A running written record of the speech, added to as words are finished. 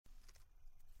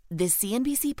This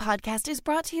CNBC podcast is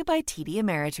brought to you by TD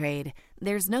Ameritrade.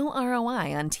 There's no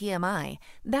ROI on TMI.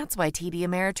 That's why TD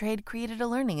Ameritrade created a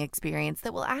learning experience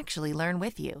that will actually learn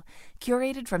with you.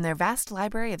 Curated from their vast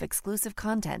library of exclusive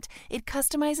content, it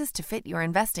customizes to fit your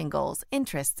investing goals,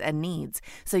 interests, and needs,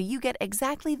 so you get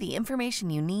exactly the information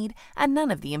you need and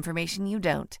none of the information you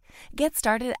don't. Get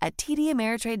started at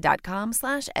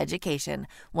tdameritrade.com/education.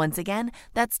 Once again,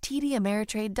 that's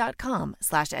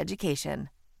tdameritrade.com/education.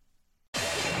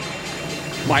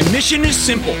 My mission is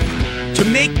simple, to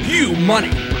make you money.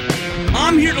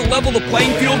 I'm here to level the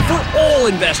playing field for all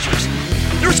investors.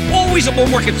 There's always a bull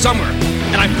market somewhere,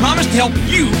 and I promise to help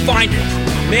you find it.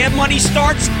 Mad Money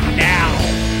starts now.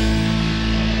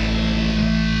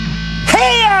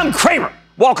 Hey, I'm Cramer.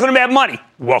 Welcome to Mad Money.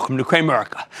 Welcome to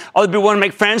Cramerica. Other people want to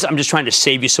make friends? I'm just trying to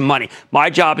save you some money.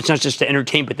 My job is not just to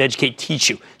entertain, but to educate,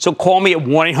 teach you. So call me at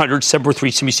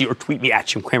 1-800-743-CNBC or tweet me at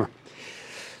Jim Cramer.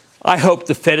 I hope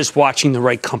the Fed is watching the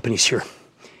right companies here.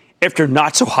 After a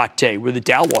not-so-hot day where the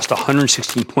Dow lost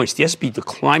 116 points, the S&P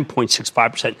declined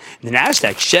 0.65%, and the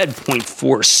NASDAQ shed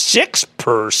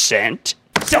 0.46%.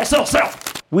 Sell.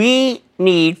 We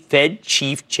need Fed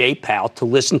Chief Jay Powell to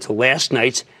listen to last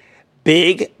night's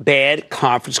big, bad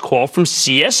conference call from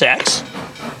CSX.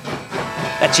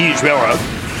 That's a huge railroad.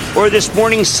 Or this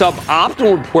morning's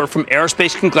suboptimal report from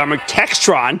aerospace conglomerate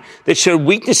Textron that showed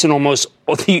weakness in almost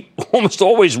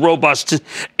always robust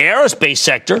aerospace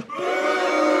sector.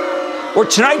 Or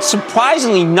tonight's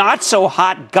surprisingly not so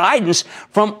hot guidance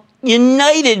from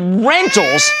United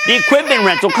Rentals, the equipment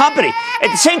rental company.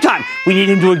 At the same time, we need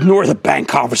him to ignore the bank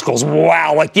conference calls.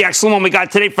 Wow, like the excellent one we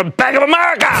got today from Bank of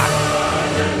America.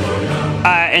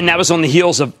 And that was on the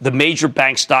heels of the major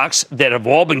bank stocks that have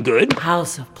all been good.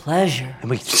 House of pleasure.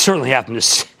 And we certainly have to.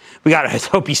 We got to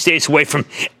hope he stays away from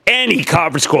any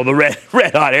conference call, the red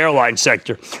hot airline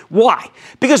sector. Why?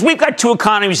 Because we've got two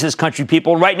economies in this country,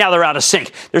 people, and right now they're out of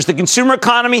sync. There's the consumer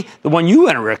economy, the one you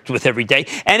interact with every day,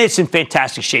 and it's in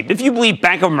fantastic shape. If you believe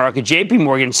Bank of America, JP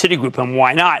Morgan, and Citigroup, and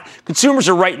why not? Consumers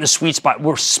are right in the sweet spot.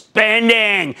 We're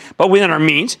spending, but within our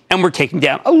means, and we're taking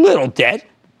down a little debt,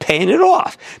 paying it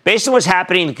off. Based on what's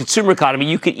happening in the consumer economy,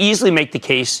 you could easily make the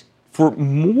case for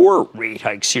more rate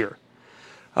hikes here.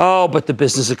 Oh, but the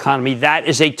business economy, that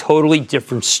is a totally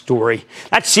different story.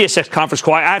 That CSX conference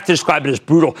call, I have to describe it as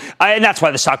brutal, and that's why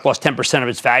the stock lost 10% of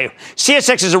its value.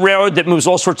 CSX is a railroad that moves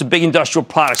all sorts of big industrial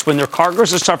products. When their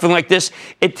cargoes are suffering like this,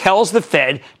 it tells the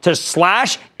Fed to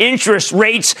slash interest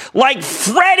rates like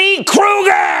Freddy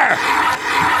Krueger!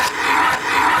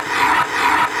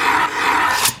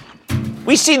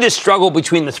 We see this struggle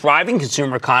between the thriving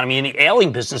consumer economy and the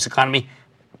ailing business economy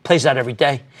plays out every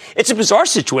day. It's a bizarre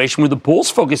situation where the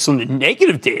bulls focus on the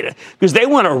negative data because they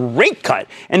want a rate cut,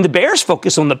 and the bears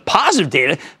focus on the positive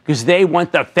data because they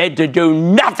want the Fed to do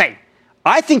nothing.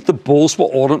 I think the bulls will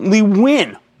ultimately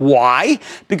win. Why?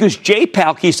 Because Jay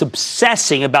Powell keeps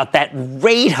obsessing about that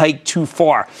rate hike too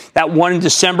far, that one in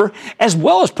December, as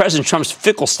well as President Trump's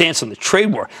fickle stance on the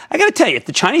trade war. I got to tell you, if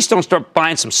the Chinese don't start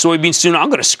buying some soybeans soon, I'm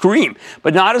going to scream,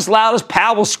 but not as loud as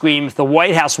Powell will scream if the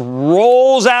White House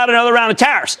rolls out another round of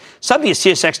tariffs, something that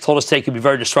CSX told us today could be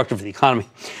very destructive for the economy.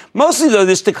 Mostly, though,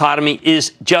 this dichotomy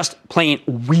is just plain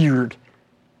weird.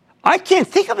 I can't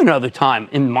think of another time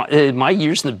in my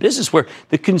years in the business where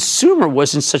the consumer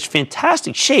was in such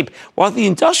fantastic shape while the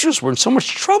industrials were in so much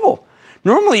trouble.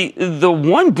 Normally, the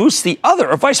one boosts the other,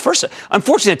 or vice versa.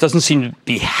 Unfortunately, it doesn't seem to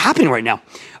be happening right now.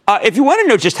 If you want to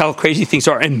know just how crazy things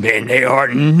are, and man, they are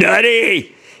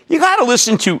nutty, you got to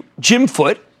listen to Jim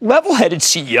Foote, level-headed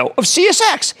CEO of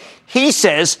CSX. He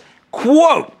says,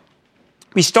 quote,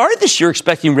 "We started this year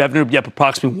expecting revenue to be up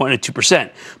approximately 1% to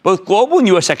 2%. Both global and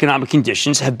U.S. economic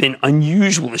conditions have been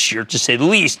unusual this year, to say the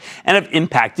least, and have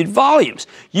impacted volumes.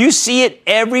 You see it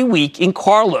every week in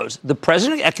carloads. The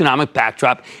present economic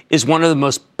backdrop is one of the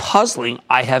most puzzling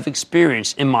I have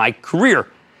experienced in my career."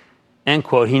 End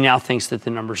quote. He now thinks that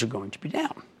the numbers are going to be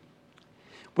down.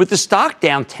 With the stock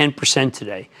down 10%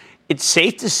 today, it's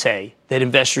safe to say that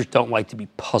investors don't like to be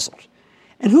puzzled.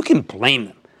 And who can blame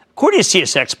them? According to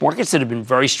CSX, markets that have been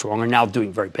very strong are now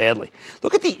doing very badly.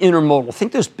 Look at the intermodal.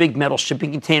 Think those big metal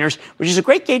shipping containers, which is a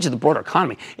great gauge of the broader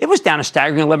economy. It was down a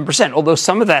staggering 11%, although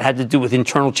some of that had to do with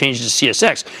internal changes to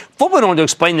CSX. Foote went on to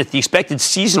explain that the expected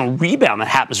seasonal rebound that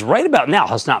happens right about now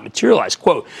has not materialized.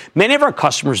 Quote, "Many of our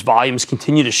customers' volumes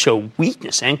continue to show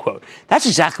weakness," end quote. That's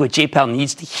exactly what Jay Powell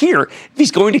needs to hear if he's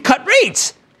going to cut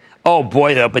rates. Oh,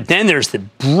 boy, though, but then there's the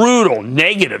brutal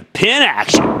negative pin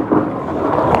action.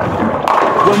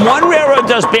 When one railroad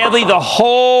does badly, the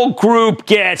whole group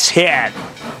gets hit.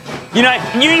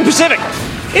 Union Pacific,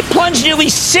 it plunged nearly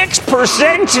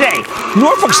 6% today.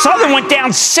 Norfolk Southern went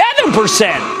down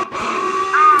 7%.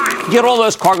 You get all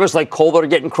those cargoes like coal that are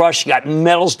getting crushed. You got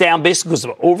metals down basically because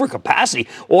of overcapacity.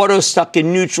 Autos stuck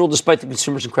in neutral despite the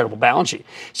consumer's incredible balance sheet.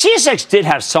 CSX did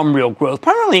have some real growth,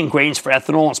 primarily in grains for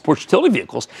ethanol and sports utility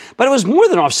vehicles, but it was more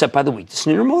than offset by the weakness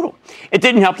in intermodal. It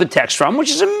didn't help the Textron,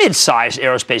 which is a mid-sized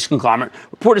aerospace conglomerate,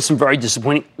 reported some very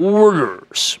disappointing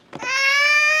orders.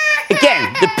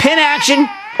 Again, the pin action,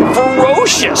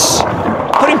 ferocious,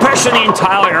 putting pressure on the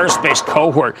entire aerospace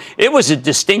cohort. It was a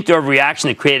distinct overreaction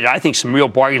that created, I think, some real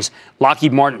bargains.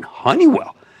 Lockheed Martin,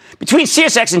 Honeywell. Between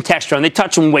CSX and Textron, they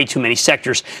touch on way too many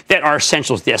sectors that are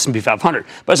essential to the S&P 500.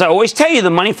 But as I always tell you,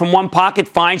 the money from one pocket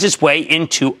finds its way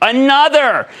into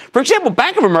another. For example,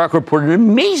 Bank of America reported an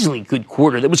amazingly good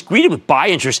quarter that was greeted with buy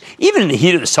interest, even in the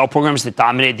heat of the sell programs that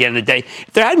dominated at the end of the day.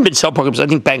 If there hadn't been sell programs, I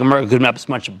think Bank of America couldn't have as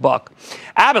much a buck.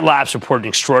 Abbott Labs reported an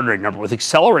extraordinary number with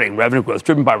accelerating revenue growth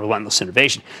driven by relentless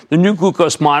innovation. The new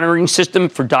glucose monitoring system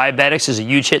for diabetics is a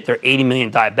huge hit. There are 80 million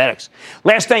diabetics.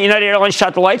 Last night, United Airlines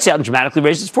shot the lights out and dramatically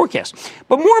raised its forecast.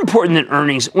 But more important than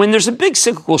earnings, when there's a big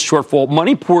cyclical shortfall,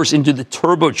 money pours into the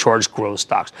turbocharged growth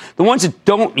stocks, the ones that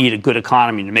don't need a good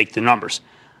economy to make the numbers.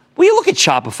 Will you look at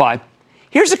Shopify?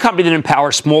 Here's a company that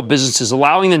empowers small businesses,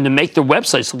 allowing them to make their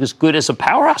websites look as good as a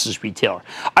powerhouse's retailer.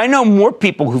 I know more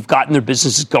people who've gotten their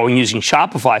businesses going using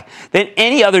Shopify than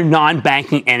any other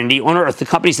non-banking entity on earth. The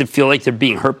companies that feel like they're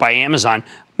being hurt by Amazon,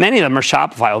 many of them are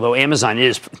Shopify, although Amazon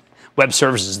is web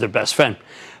services their best friend.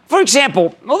 For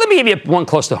example, let me give you one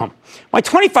close to home. My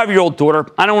 25-year-old daughter,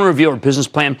 I don't want to reveal her business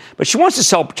plan, but she wants to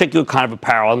sell a particular kind of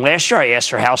apparel. And last year I asked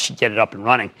her how she'd get it up and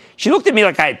running. She looked at me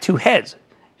like I had two heads.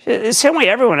 The same way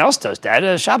everyone else does, Dad,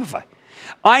 Shopify.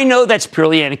 I know that's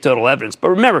purely anecdotal evidence, but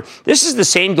remember, this is the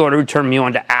same daughter who turned me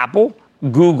on to Apple,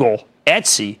 Google,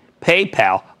 Etsy,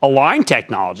 PayPal, Align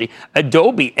Technology,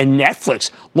 Adobe, and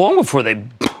Netflix long before they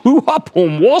blew up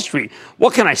on Wall Street.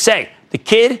 What can I say? The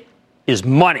kid is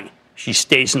money. She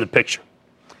stays in the picture.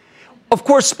 Of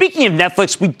course, speaking of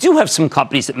Netflix, we do have some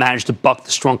companies that manage to buck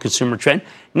the strong consumer trend.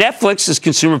 Netflix is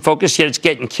consumer-focused, yet it's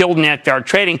getting killed in after-hour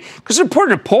trading because they're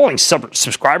reporting appalling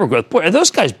subscriber growth. Boy, are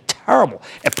those guys terrible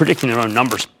at predicting their own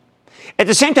numbers. At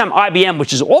the same time, IBM,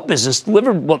 which is all business,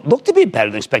 delivered what looked to be a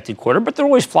better than expected quarter, but there are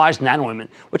always flies in that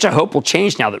ointment, which I hope will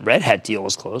change now that Red Hat deal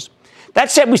is closed. That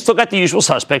said, we still got the usual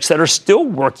suspects that are still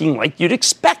working like you'd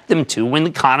expect them to when the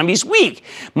economy's weak.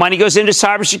 Money goes into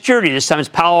cybersecurity. This time it's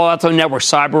Palo Alto Networks,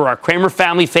 CyberArk, Cramer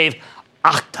family fave,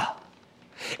 Okta.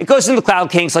 It goes into cloud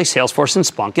kings like Salesforce and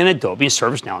Splunk and Adobe and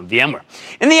ServiceNow and VMware.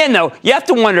 In the end, though, you have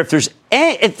to wonder if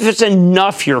there's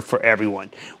enough here for everyone.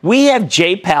 We have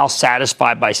JPAL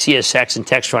satisfied by CSX and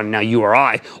Textron and now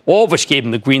URI, all of which gave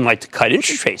them the green light to cut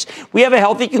interest rates. We have a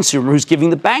healthy consumer who's giving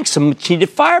the banks some much-needed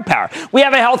firepower. We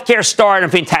have a healthcare star and a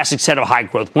fantastic set of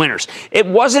high-growth winners. It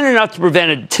wasn't enough to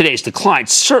prevent today's decline,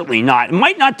 certainly not. It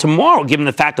might not tomorrow, given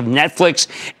the fact of Netflix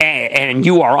and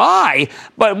URI,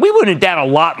 but we wouldn't have done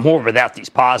a lot more without these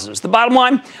positives. The bottom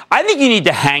line, I think you need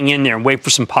to hang in there and wait for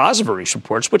some positive earnings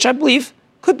reports, which I believe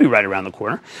could be right around the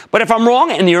corner. But if I'm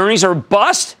wrong and the earnings are a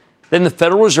bust, then the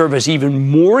Federal Reserve has even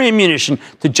more ammunition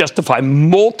to justify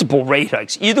multiple rate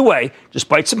hikes. Either way,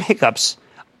 despite some hiccups,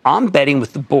 I'm betting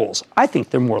with the Bulls. I think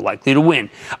they're more likely to win.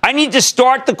 I need to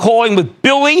start the calling with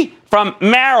Billy from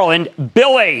Maryland.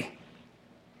 Billy.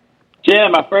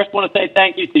 Jim, I first want to say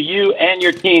thank you to you and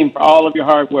your team for all of your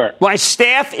hard work. My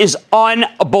staff is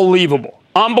unbelievable.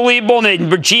 Unbelievable.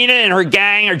 And Regina and her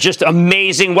gang are just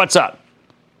amazing. What's up?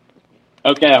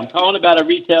 Okay, I'm calling about a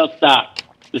retail stock.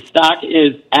 The stock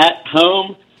is At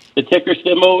Home. The ticker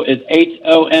symbol is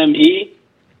HOME.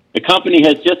 The company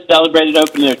has just celebrated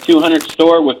opening their 200th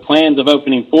store with plans of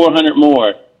opening 400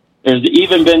 more. There's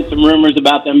even been some rumors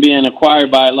about them being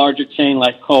acquired by a larger chain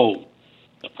like Kohl's.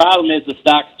 The problem is the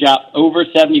stock's dropped over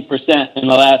 70% in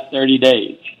the last 30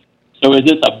 days. So is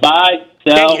this a buy,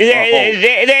 sell, or hold?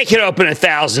 They can open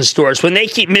 1,000 stores. When they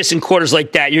keep missing quarters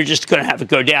like that, you're just going to have it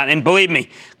go down. And believe me,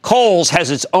 Kohl's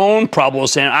has its own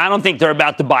problems, and I don't think they're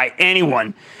about to buy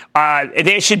anyone.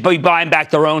 They should be buying back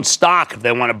their own stock if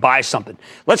they want to buy something.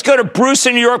 Let's go to Bruce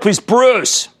in New York, please.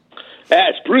 Bruce.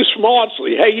 It's Bruce from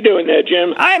Audsley. How you doing there,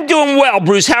 Jim? I'm doing well,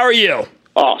 Bruce. How are you?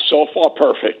 Oh, so far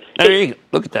perfect. There you go.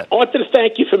 Look at that. I wanted to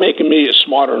thank you for making me a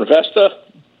smarter investor.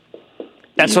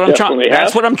 That's what I'm trying.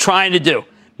 That's what I'm trying to do.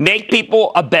 Make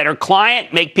people a better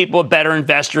client. Make people a better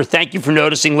investor. Thank you for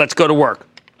noticing. Let's go to work.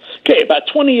 Okay, about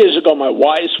 20 years ago, my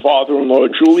wise father-in-law,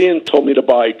 Julian, told me to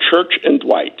buy Church &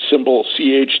 Dwight, symbol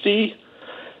CHD.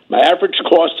 My average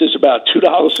cost is about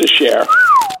 $2 a share.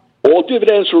 All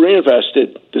dividends were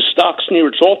reinvested. The stock's near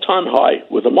its all-time high,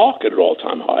 with the market at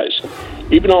all-time highs.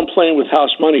 Even though I'm playing with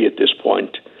house money at this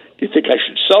point, Do you think I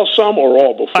should sell some or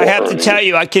all before I have earnings? to tell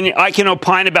you, I can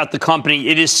opine about the company.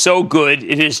 It is so good.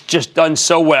 It has just done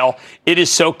so well. It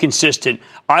is so consistent.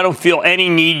 I don't feel any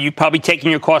need, you probably taking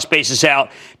your cost basis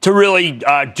out, to really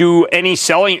do any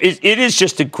selling. It is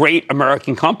just a great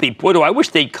American company. Boy, do I wish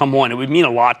they'd come on. It would mean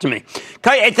a lot to me.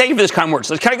 Thank you for this kind words.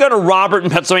 Can I go to Robert in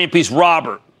Pennsylvania, please?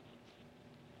 Robert.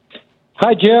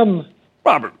 Hi, Jim.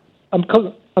 Robert.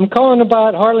 I'm calling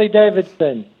about Harley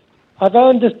Davidson. I've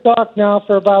owned the stock now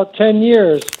for about 10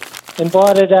 years and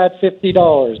bought it at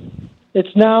 $50.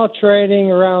 It's now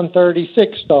trading around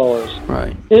 $36.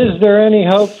 Right. Is there any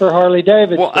hope for Harley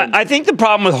Davidson? Well, I think the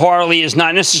problem with Harley is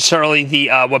not necessarily the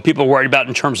what people are worried about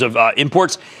in terms of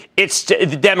imports. It's the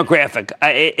demographic.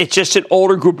 It's just an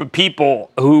older group of people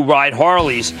who ride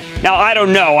Harleys. Now, I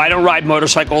don't know. I don't ride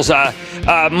motorcycles. My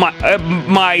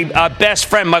best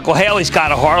friend, Michael Haley's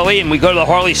got a Harley, and we go to the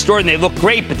Harley store, and they look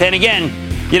great. But then again,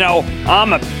 you know,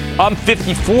 I'm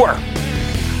 54.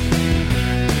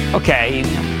 Okay.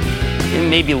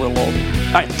 Maybe a little older.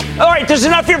 All right, there's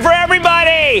enough here for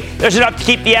everybody. There's enough to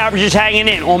keep the averages hanging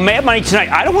in. On Mad Money tonight,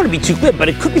 I don't want to be too glib, but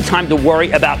it could be time to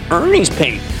worry about earnings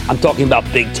pain. I'm talking about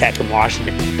big tech in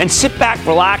Washington. Then sit back,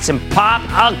 relax, and pop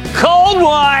a cold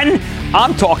one.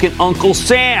 I'm talking Uncle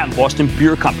Sam, Boston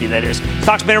Beer Company, that is.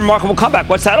 Stocks made a remarkable comeback.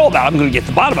 What's that all about? I'm going to get to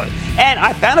the bottom of it. And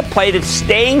I found a play that's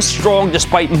staying strong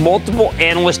despite multiple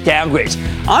analyst downgrades.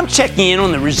 I'm checking in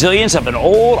on the resilience of an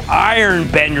old iron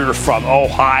bender from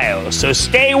Ohio. So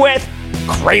stay with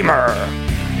Cramer.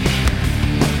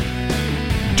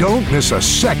 Don't miss a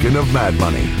second of Mad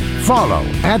Money. Follow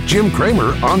 @Jim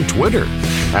Cramer on Twitter.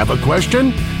 Have a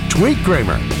question? Tweet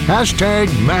Cramer.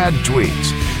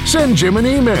 #MadTweets. Send Jim an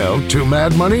email to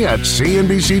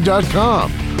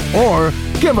madmoney@cnbc.com or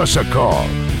give us a call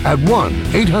at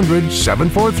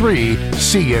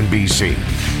 1-800-743-CNBC.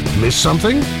 Miss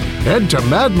something? Head to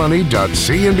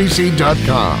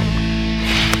madmoney.cnbc.com.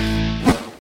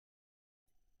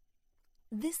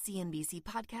 This CNBC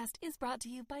podcast is brought to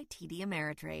you by TD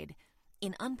Ameritrade.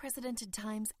 In unprecedented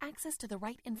times, access to the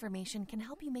right information can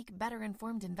help you make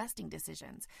better-informed investing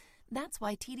decisions. That's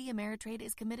why TD Ameritrade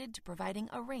is committed to providing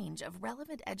a range of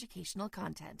relevant educational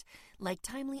content, like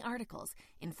timely articles,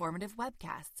 informative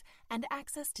webcasts, and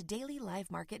access to daily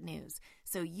live market news,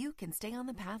 so you can stay on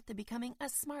the path to becoming a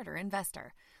smarter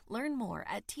investor. Learn more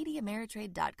at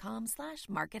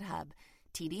tdameritrade.com/markethub.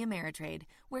 TD Ameritrade,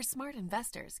 where smart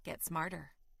investors get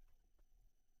smarter.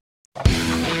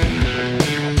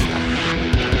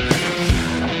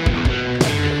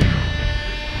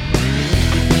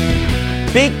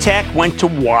 Big tech went to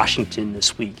Washington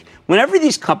this week. Whenever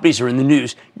these companies are in the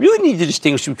news, you really need to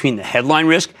distinguish between the headline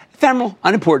risk, ephemeral,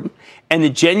 unimportant, and the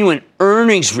genuine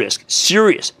earnings risk,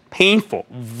 serious, painful,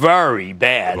 very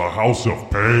bad. The House of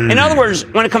Pain. In other words,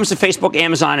 when it comes to Facebook,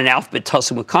 Amazon, and Alphabet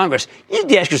tussling with Congress, you need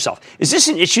to ask yourself, is this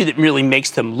an issue that really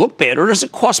makes them look bad, or does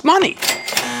it cost money?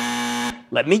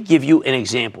 Let me give you an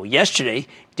example. Yesterday,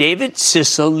 David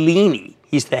Cicilline,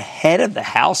 he's the head of the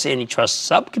House Antitrust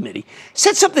Subcommittee,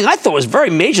 said something I thought was very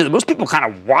major that most people kind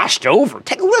of washed over.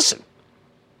 Take a listen.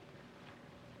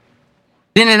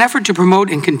 In an effort to promote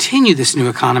and continue this new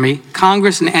economy,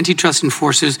 Congress and antitrust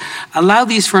enforcers allow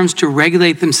these firms to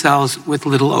regulate themselves with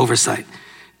little oversight.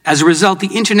 As a result, the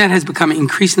Internet has become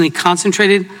increasingly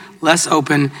concentrated, less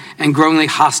open, and growingly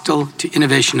hostile to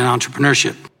innovation and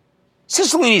entrepreneurship.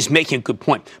 Cicilline's making a good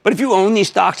point. But if you own these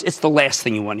stocks, it's the last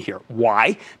thing you want to hear.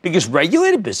 Why? Because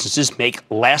regulated businesses make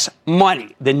less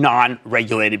money than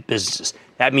non-regulated businesses.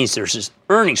 That means there's this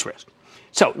earnings risk.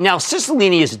 So now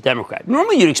Cicilline is a Democrat.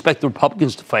 Normally you'd expect the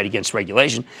Republicans to fight against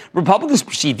regulation. Republicans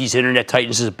perceive these internet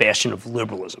titans as a bastion of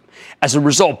liberalism. As a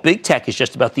result, big tech is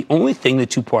just about the only thing the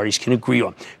two parties can agree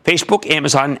on. Facebook,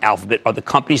 Amazon, and Alphabet are the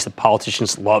companies that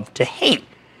politicians love to hate,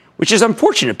 which is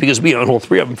unfortunate because we own all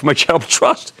three of them for my charitable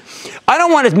trust. I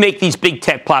don't want to make these big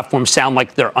tech platforms sound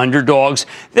like they're underdogs.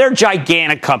 They're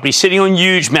gigantic companies sitting on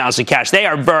huge amounts of cash. They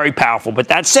are very powerful. But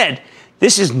that said,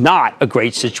 this is not a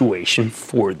great situation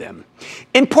for them.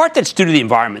 In part, that's due to the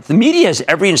environment. The media has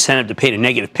every incentive to paint a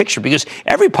negative picture because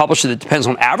every publisher that depends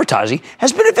on advertising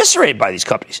has been eviscerated by these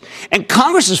companies. And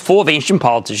Congress is full of ancient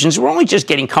politicians who are only just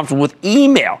getting comfortable with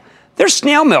email. They're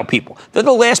snail mail people. They're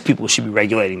the last people who should be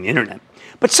regulating the internet.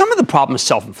 But some of the problem is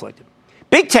self-inflicted.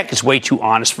 Big tech is way too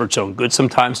honest for its own good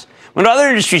sometimes. When other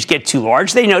industries get too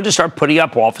large, they know to start putting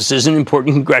up offices in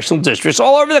important congressional districts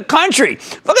all over the country.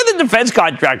 Look at the defense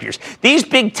contractors. These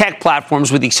big tech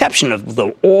platforms, with the exception of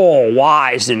the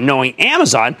all-wise and knowing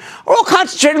Amazon, are all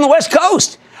concentrated on the West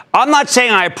Coast. I'm not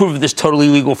saying I approve of this totally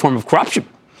legal form of corruption.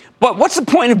 But what's the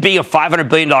point of being a $500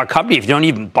 billion company if you don't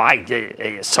even buy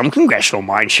some congressional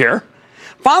mind share?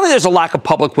 Finally, there's a lack of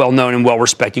public, well-known, and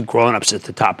well-respected grown-ups at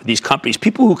the top of these companies,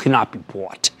 people who cannot be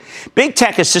bought. Big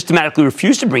tech has systematically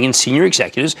refused to bring in senior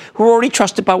executives who are already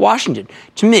trusted by Washington.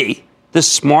 To me, the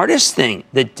smartest thing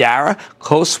that Dara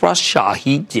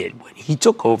Khosrowshahi did when he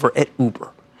took over at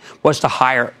Uber was to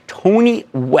hire Tony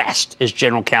West as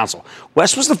general counsel.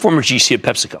 West was the former GC of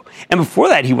PepsiCo. And before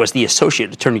that, he was the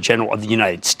Associate Attorney General of the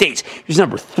United States. He was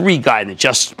number 3 guy in the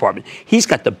Justice Department. He's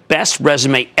got the best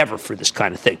resume ever for this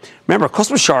kind of thing. Remember,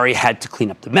 Khosrowshahi had to clean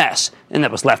up the mess, and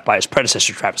that was left by his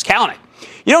predecessor, Travis Kalanick.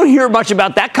 You don't hear much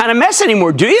about that kind of mess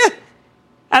anymore, do you?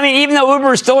 I mean, even though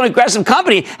Uber is still an aggressive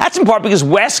company, that's in part because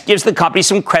West gives the company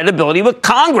some credibility with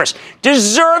Congress.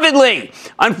 Deservedly.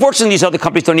 Unfortunately, these other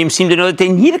companies don't even seem to know that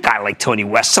they need a guy like Tony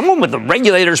West, someone with a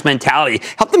regulator's mentality,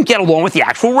 help them get along with the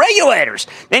actual regulators.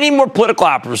 They need more political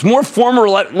operatives, more former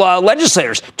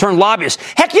legislators turned lobbyists.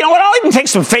 Heck, you know what? I'll even take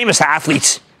some famous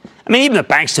athletes. I mean, even the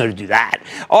banks know to do that.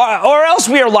 Or else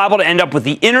we are liable to end up with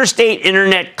the Interstate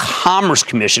Internet Commerce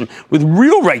Commission with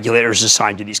real regulators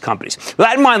assigned to these companies. With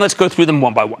that in mind, let's go through them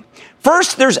one by one.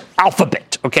 First, there's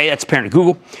Alphabet. Okay, that's parent of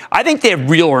Google. I think they have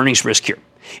real earnings risk here.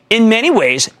 In many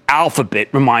ways, Alphabet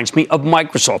reminds me of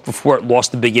Microsoft before it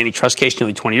lost the big antitrust case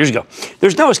nearly 20 years ago.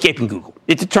 There's no escaping Google.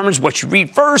 It determines what you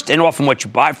read first and often what you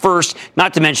buy first,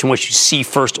 not to mention what you see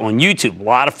first on YouTube. A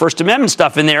lot of First Amendment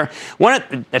stuff in there.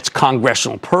 That's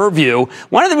congressional purview.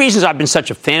 One of the reasons I've been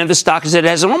such a fan of the stock is that it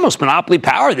has an almost monopoly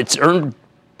power that's earned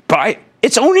by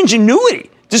its own ingenuity,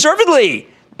 deservedly.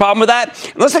 Problem with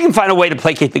that? Unless they can find a way to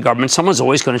placate the government, someone's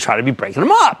always going to try to be breaking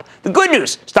them up. The good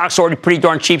news, stock's already pretty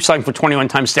darn cheap, selling for 21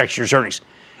 times next year's earnings.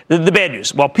 The bad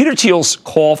news, while Peter Thiel's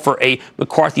call for a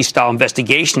McCarthy-style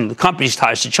investigation into the company's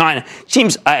ties to China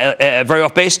seems very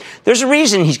off base, there's a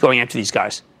reason he's going after these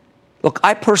guys. Look,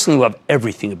 I personally love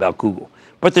everything about Google,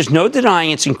 but there's no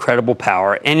denying its incredible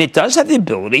power, and it does have the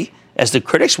ability, as the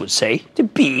critics would say, to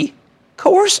be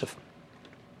coercive.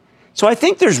 So I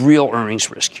think there's real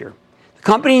earnings risk here. The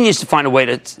company needs to find a way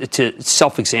to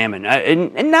self-examine,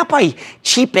 and not by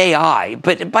cheap AI,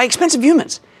 but by expensive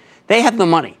humans. They have the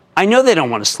money. I know they don't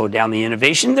want to slow down the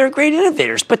innovation. They're great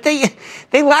innovators, but they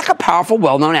lack a powerful,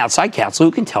 well-known outside counsel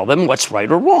who can tell them what's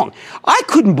right or wrong. I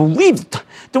couldn't believe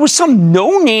there was some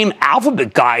no-name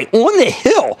Alphabet guy on the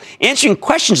Hill answering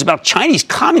questions about Chinese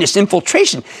communist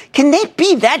infiltration. Can they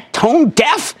be that tone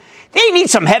deaf? They need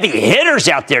some heavy hitters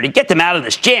out there to get them out of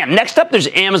this jam. Next up, there's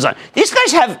Amazon. These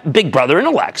guys have Big Brother and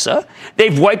Alexa.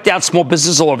 They've wiped out small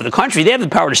businesses all over the country. They have the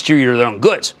power to steer you to their own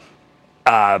goods.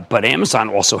 But Amazon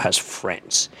also has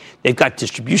friends. They've got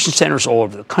distribution centers all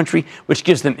over the country, which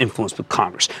gives them influence with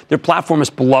Congress. Their platform is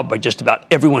beloved by just about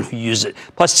everyone who uses it.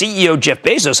 Plus, CEO Jeff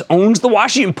Bezos owns the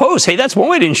Washington Post. Hey, that's one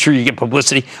way to ensure you get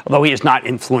publicity, although he has not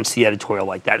influenced the editorial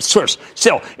like that.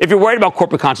 Still, if you're worried about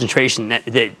corporate concentration, that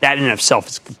in and of itself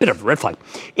is a bit of a red flag.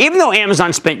 Even though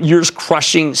Amazon spent years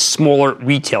crushing smaller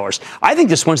retailers, I think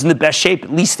this one's in the best shape,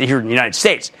 at least here in the United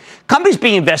States. Company's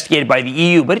being investigated by the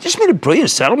EU, but it just made a brilliant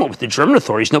settlement with the German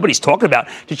authorities nobody's talking about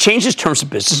to change its terms of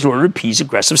business in order to appease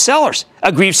aggrieved sellers.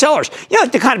 You know,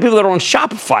 like the kind of people that are on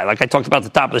Shopify, like I talked about at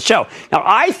the top of the show. Now,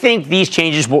 I think these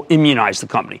changes will immunize the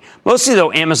company. Mostly,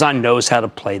 though, Amazon knows how to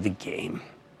play the game.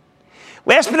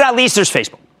 Last but not least, there's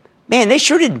Facebook. Man, they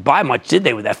sure didn't buy much, did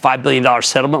they, with that $5 billion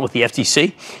settlement with the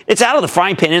FTC? It's out of the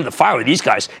frying pan into the fire with these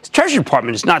guys. The Treasury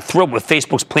Department is not thrilled with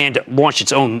Facebook's plan to launch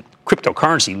its own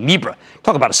cryptocurrency, Libra.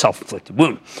 Talk about a self-inflicted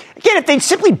wound. Again, if they'd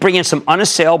simply bring in some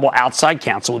unassailable outside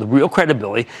counsel with real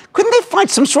credibility, couldn't they find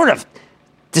some sort of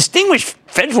distinguished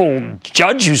federal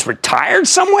judge who's retired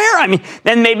somewhere? I mean,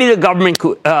 then maybe the government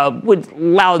would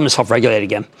allow them to self-regulate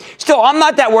again. Still, I'm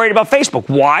not that worried about Facebook.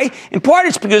 Why? In part,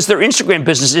 it's because their Instagram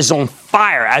business is on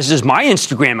fire, as is my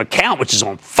Instagram account, which is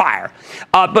on fire.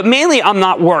 But mainly, I'm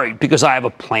not worried because I have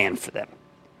a plan for them.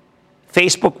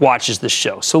 Facebook watches the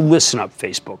show, so listen up,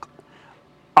 Facebook.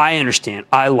 I understand.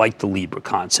 I like the Libra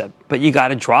concept, but you got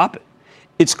to drop it.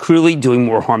 It's clearly doing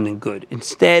more harm than good.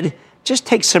 Instead, just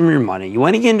take some of your money. You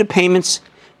want to get into payments?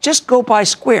 Just go buy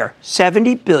Square,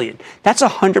 $70 billion. That's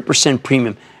 100%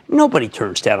 premium. Nobody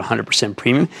turns down 100%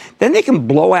 premium. Then they can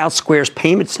blow out Square's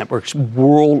payments networks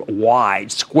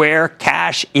worldwide. Square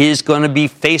Cash is going to be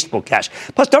Facebook Cash.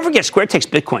 Plus, don't forget, Square takes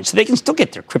Bitcoin, so they can still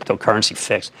get their cryptocurrency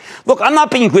fixed. Look, I'm not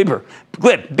being glibber.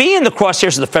 Glib, being in the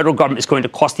crosshairs of the federal government is going to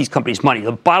cost these companies money.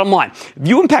 The bottom line, if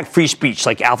you impact free speech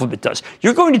like Alphabet does,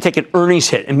 you're going to take an earnings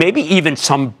hit and maybe even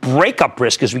some breakup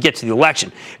risk as we get to the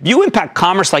election. If you impact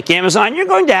commerce like Amazon, you're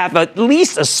going to have at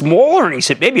least a small earnings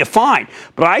hit, maybe a fine.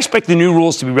 But I expect the new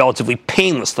rules to be relatively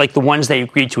painless, like the ones they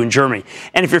agreed to in Germany.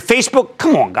 And if you're Facebook,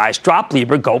 come on, guys, drop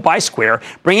Libra, go buy Square,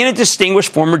 bring in a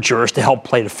distinguished former jurist to help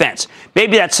play defense.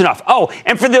 Maybe that's enough. Oh,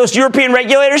 and for those European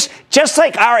regulators, just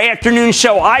like our afternoon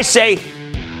show, I say,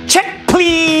 check,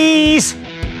 please.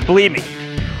 Believe me,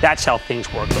 that's how things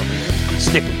work over here.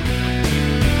 Stick with me.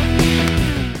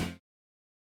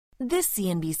 This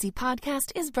CNBC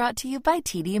podcast is brought to you by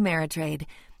TD Ameritrade.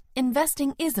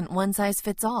 Investing isn't one size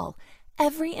fits all.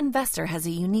 Every investor has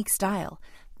a unique style.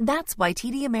 That's why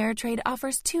TD Ameritrade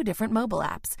offers 2 different mobile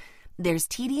apps. There's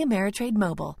TD Ameritrade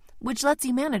Mobile, which lets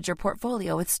you manage your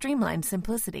portfolio with streamlined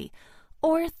simplicity.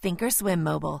 Or Thinkorswim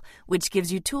Mobile, which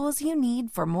gives you tools you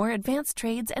need for more advanced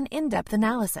trades and in-depth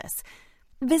analysis.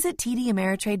 Visit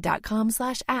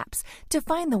tdameritrade.com/apps to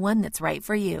find the one that's right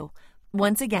for you.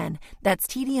 Once again, that's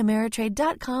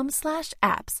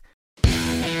tdameritrade.com/apps.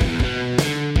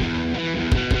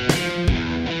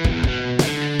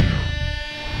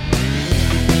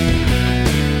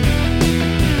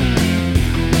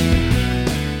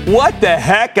 What the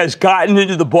heck has gotten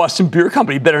into the Boston Beer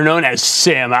Company, better known as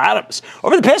Sam Adams?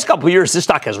 Over the past couple of years, this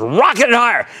stock has rocketed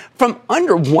higher from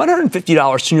under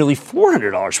 $150 to nearly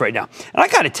 $400 right now. And I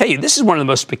got to tell you, this is one of the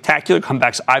most spectacular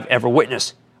comebacks I've ever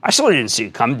witnessed. I certainly didn't see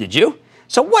it coming, did you?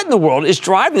 So what in the world is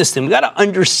driving this thing? We've got to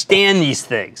understand these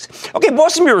things. Okay,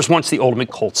 Boston Beer was once the ultimate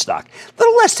cult stock. A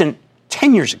little less than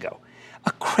 10 years ago,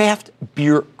 a craft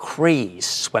beer craze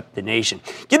swept the nation.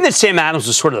 Given that Sam Adams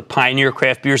was sort of the pioneer of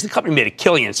craft beers, the company made a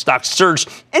killing and stocks surged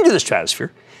into the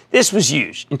stratosphere. This was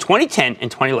huge. In 2010 and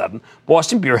 2011,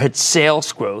 Boston Beer had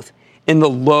sales growth in the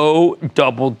low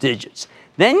double digits.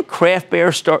 Then craft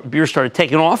beer started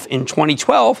taking off in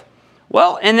 2012.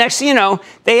 Well, and next thing you know,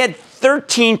 they had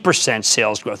 13%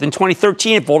 sales growth. In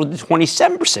 2013, it vaulted to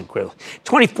 27% growth.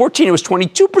 2014, it was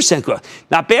 22% growth.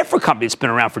 Not bad for a company that's been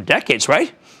around for decades,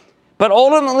 right? But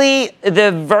ultimately,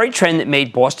 the very trend that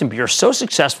made Boston Beer so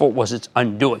successful was its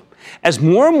undoing. As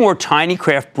more and more tiny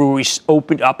craft breweries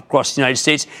opened up across the United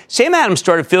States, Sam Adams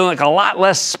started feeling like a lot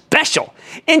less special.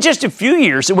 In just a few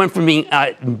years, it went from being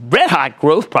a red-hot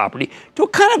growth property to a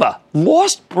kind of a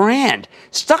lost brand,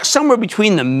 stuck somewhere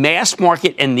between the mass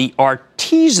market and the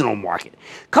artisanal market.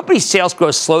 Company sales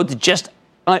growth slowed to just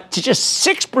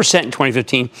 6% in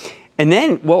 2015. And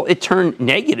then, well, it turned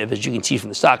negative, as you can see from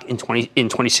the stock, in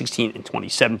 2016 and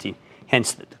 2017.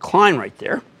 Hence the decline right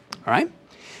there. All right.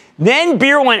 Then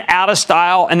beer went out of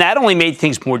style, and that only made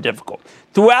things more difficult.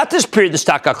 Throughout this period, the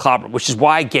stock got clobbered, which is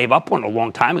why I gave up on it a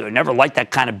long time ago. I never liked that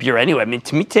kind of beer anyway. I mean,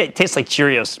 to me, it tastes like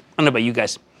Cheerios. I don't know about you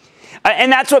guys.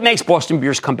 And that's what makes Boston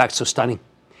Beer's comeback so stunning.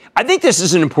 I think this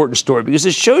is an important story because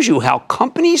it shows you how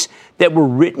companies that were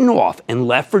written off and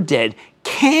left for dead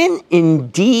can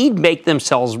indeed make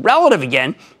themselves relative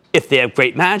again if they have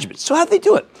great management. So how'd they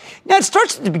do it? Now, it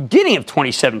starts at the beginning of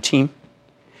 2017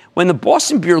 when the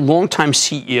Boston Beer longtime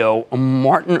CEO,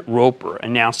 Martin Roper,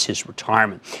 announced his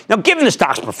retirement. Now, given the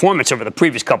stock's performance over the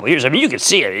previous couple of years, I mean, you could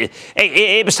see it.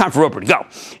 It was time for Roper to go.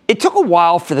 It took a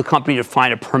while for the company to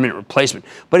find a permanent replacement.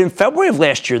 But in February of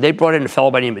last year, they brought in a fellow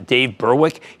by the name of Dave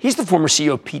Berwick. He's the former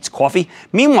CEO of Pete's Coffee.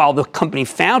 Meanwhile, the company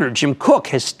founder, Jim Cook,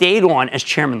 has stayed on as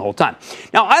chairman the whole time.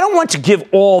 Now, I don't want to give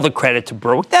all the credit to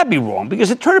Berwick. That'd be wrong, because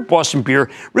the turn at Boston Beer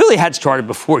really had started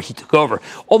before he took over.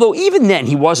 Although even then,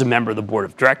 he was a member of the board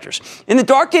of directors. In the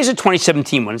dark days of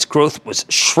 2017, when its growth was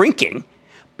shrinking,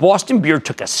 Boston Beer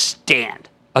took a stand,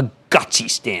 a gutsy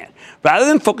stand. Rather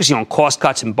than focusing on cost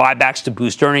cuts and buybacks to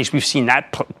boost earnings, we've seen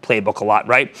that playbook a lot,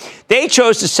 right? They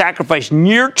chose to sacrifice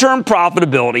near-term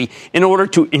profitability in order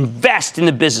to invest in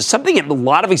the business, something that a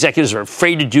lot of executives are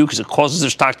afraid to do because it causes their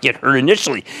stock to get hurt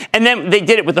initially. And then they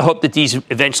did it with the hope that these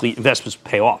eventually investments would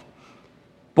pay off.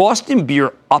 Boston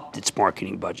Beer upped its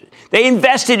marketing budget. They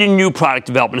invested in new product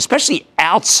development, especially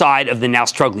outside of the now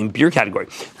struggling beer category.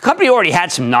 The company already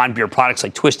had some non-beer products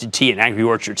like Twisted Tea and Angry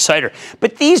Orchard cider,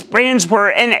 but these brands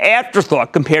were an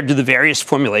afterthought compared to the various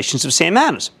formulations of Sam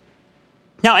Adams.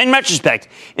 Now, in retrospect,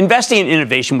 investing in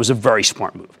innovation was a very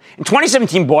smart move. In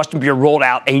 2017, Boston Beer rolled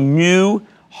out a new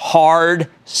hard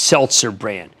seltzer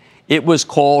brand. It was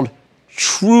called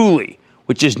Truly,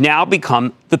 which has now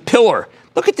become the pillar.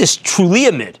 Look at this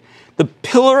Truliamid, the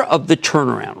pillar of the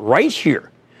turnaround right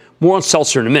here. More on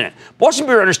seltzer in a minute. Boston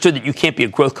Beer understood that you can't be a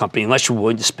growth company unless you're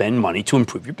willing to spend money to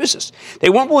improve your business. They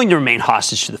weren't willing to remain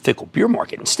hostage to the fickle beer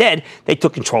market. Instead, they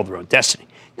took control of their own destiny.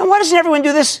 Now, why doesn't everyone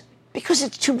do this? Because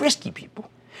it's too risky, people.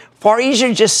 Far easier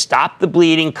to just stop the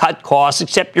bleeding, cut costs,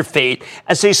 accept your fate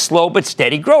as a slow but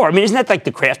steady grower. I mean, isn't that like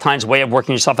the Kraft Heinz way of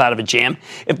working yourself out of a jam?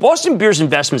 If Boston Beer's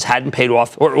investments hadn't paid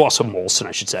off, or also Molson,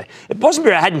 I should say, if Boston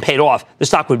Beer hadn't paid off, the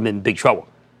stock would have been in big trouble.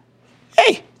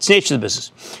 Hey, it's the nature of the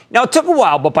business. Now, it took a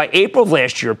while, but by April of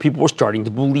last year, people were starting to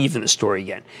believe in the story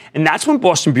again. And that's when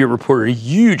Boston Beer reported a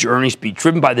huge earnings beat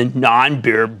driven by the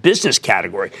non-beer business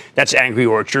category. That's Angry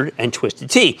Orchard and Twisted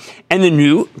Tea. And the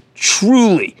new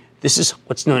Truly, this is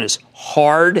what's known as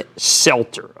hard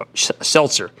seltzer.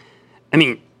 I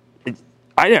mean,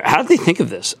 how did they think of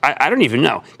this? I don't even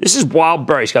know. This is wild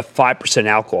berry. It's got 5%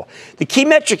 alcohol. The key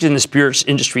metric in the spirits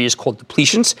industry is called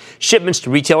depletions, shipments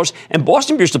to retailers, and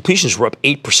Boston Beer's depletions were up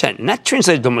 8%, and that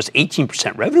translated to almost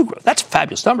 18% revenue growth. That's a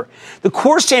fabulous number. The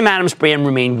core Sam Adams brand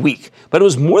remained weak, but it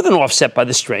was more than offset by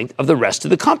the strength of the rest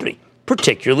of the company,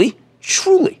 particularly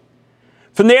Truly.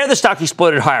 From there, the stock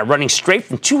exploded higher, running straight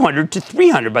from 200 to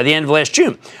 300 by the end of last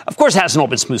June. Of course, it hasn't all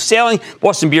been smooth sailing.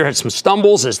 Boston Beer had some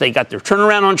stumbles as they got their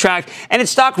turnaround on track, and its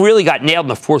stock really got nailed in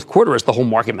the fourth quarter as the whole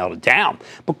market melted down.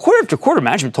 But quarter after quarter,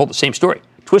 management told the same story.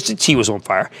 Twisted Tea was on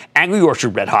fire, Angry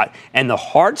Orchard red hot, and the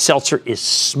hard seltzer is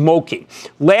smoking.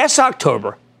 Last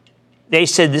October, they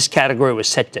said this category was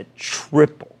set to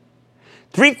triple.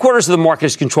 3/4 of the market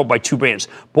is controlled by two brands,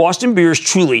 Boston Beer's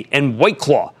Truly and White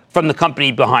Claw, from the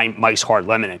company behind Mike's Hard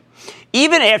Lemonade.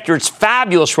 Even after its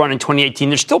fabulous run in 2018,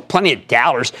 there's still plenty of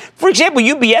doubters. For example,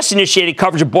 UBS initiated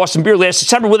coverage of Boston Beer last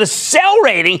December with a sell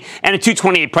rating and a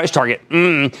 $2.28 price target,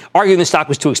 arguing the stock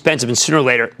was too expensive, and sooner or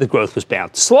later, the growth was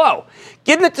bound to slow.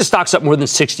 Given that the stock's up more than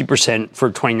 60% for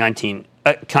 2019,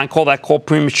 can I call that call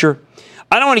premature?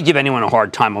 I don't want to give anyone a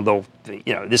hard time, although,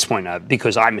 at this point,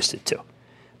 because I missed it too.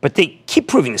 But they keep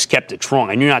proving the skeptics wrong.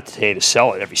 I knew not to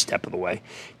sell it every step of the way.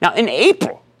 Now, in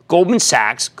April, Goldman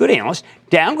Sachs, good analyst,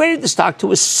 downgraded the stock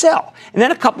to a sell. And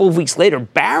then a couple of weeks later,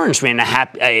 Barron's ran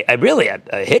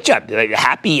a hitch-up. A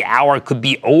happy hour could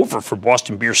be over for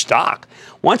Boston Beer stock.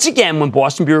 Once again, when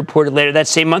Boston Beer reported later that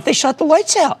same month, they shut the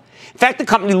lights out. In fact, the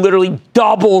company literally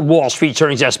doubled Wall Street's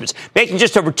earnings estimates, making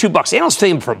just over $2. Analysts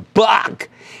figured for $1.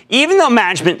 Even though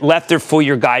management left their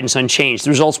full-year guidance unchanged, the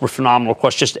results were phenomenal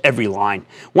across just every line.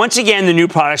 Once again, the new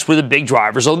products were the big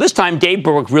drivers, although this time Dave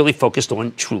Berwick really focused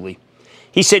on Truly.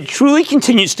 He said, Truly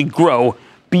continues to grow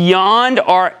beyond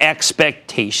our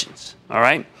expectations, all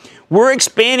right? We're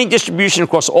expanding distribution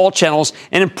across all channels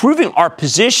and improving our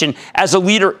position as a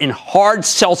leader in hard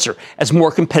seltzer as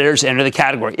more competitors enter the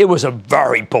category. It was a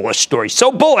very bullish story,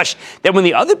 so bullish that when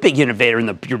the other big innovator in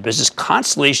the beer business,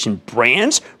 Constellation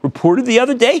Brands, reported the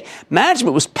other day,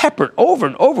 management was peppered over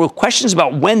and over with questions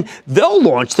about when they'll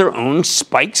launch their own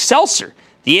spiked seltzer.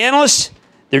 The analysts,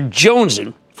 they're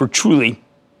jonesing for Truly.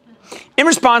 In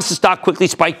response, the stock quickly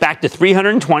spiked back to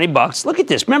 $320. Look at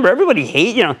this. Remember,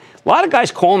 everybody a lot of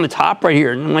guys calling the top right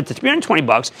here and went to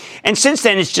 $320. And since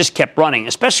then, it's just kept running,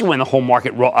 especially when the whole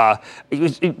market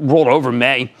rolled over in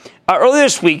May. Earlier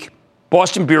this week,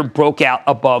 Boston Beer broke out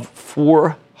above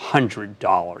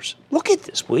 $400. Look at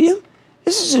this, will you?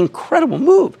 This is an incredible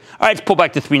move. All right, it's pulled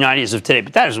back to $390 as of today,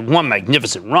 but that is one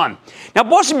magnificent run. Now,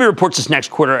 Boston Beer reports this next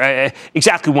quarter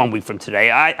exactly 1 week from today.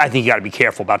 I think you got to be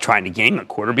careful about trying to game a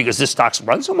quarter because this stock's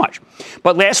run so much.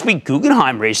 But last week,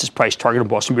 Guggenheim raised its price target of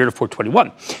Boston Beer to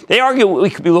 $421. They argue we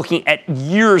could be looking at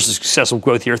years of successful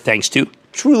growth here thanks to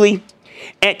Truly.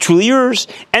 And Truly yours.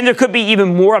 And there could be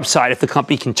even more upside if the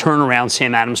company can turn around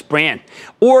Sam Adams' brand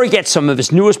or get some of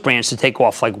his newest brands to take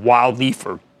off like Wild Leaf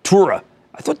or Tura.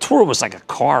 I thought Tura was like a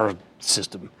car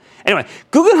system. Anyway,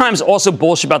 Guggenheim's also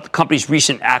bullish about the company's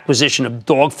recent acquisition of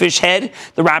Dogfish Head,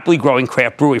 the rapidly growing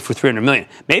craft brewery, for $300 million.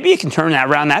 Maybe you can turn that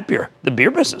around the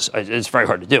beer business. It's very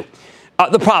hard to do.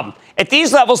 The problem, at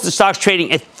these levels, the stock's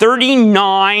trading at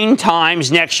 39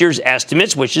 times next year's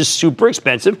estimates, which is super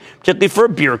expensive, particularly for a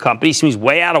beer company. Seems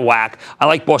way out of whack. I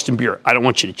like Boston Beer. I don't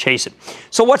want you to chase it.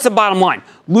 So what's the bottom line?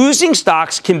 Losing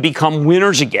stocks can become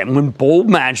winners again when bold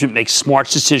management makes smart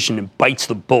decisions and bites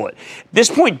the bullet. At this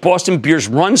point, Boston Beer's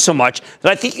run so much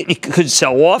that I think it could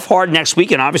sell off hard next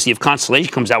week. And obviously, if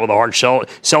Constellation comes out with a hard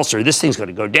seltzer, this thing's going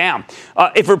to go down.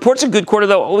 If it reports a good quarter,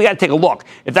 though, we got to take a look.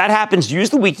 If that happens,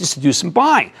 use the weakness to do some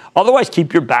buying. Otherwise,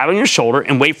 keep your bat on your shoulder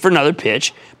and wait for another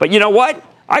pitch. But you know what?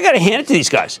 I got to hand it to these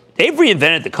guys. They've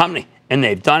reinvented the company, and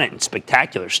they've done it in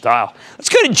spectacular style. Let's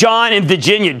go to John in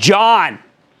Virginia. John.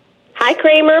 Hi,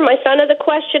 Cramer. My son has a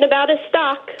question about his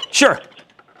stock. Sure.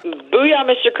 Booyah,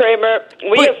 Mr. Cramer.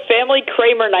 We have family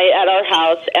Cramer night at our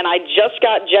house, and I just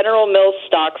got General Mills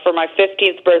stock for my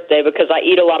 15th birthday because I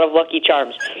eat a lot of Lucky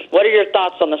Charms. What are your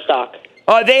thoughts on the stock?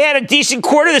 They had a decent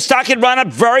quarter. The stock had run up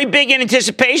very big in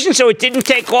anticipation, so it didn't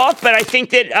take off. But I think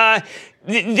that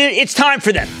It's time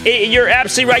for them. You're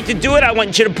absolutely right to do it. I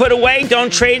want you to put away.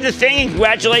 Don't trade the thing. And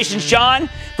congratulations, John,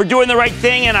 for doing the right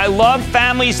thing. And I love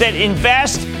families that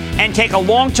invest and take a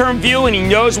long-term view, and he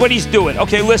knows what he's doing.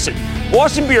 Okay, listen.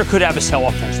 Boston Beer could have a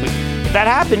sell-off next week. If that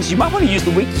happens, you might want to use the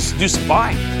week to do some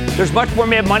buying. There's much more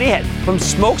Mad Money ahead, from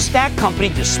Smokestack Company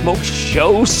to Smoke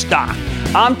Show stock.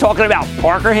 I'm talking about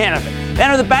Parker Hannifin. Then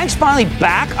are the banks finally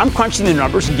back? I'm crunching the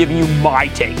numbers and giving you my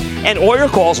take. And all your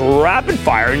calls rapid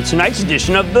fire in tonight's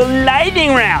edition of the Lightning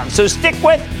Round. So stick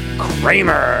with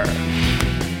Cramer.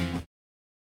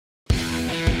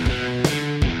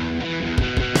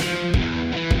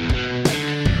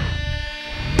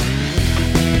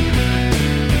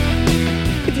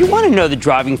 If you want to know the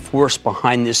driving force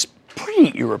behind this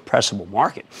pretty irrepressible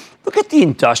market, look at the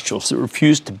industrials that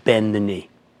refuse to bend the knee.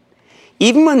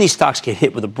 Even when these stocks get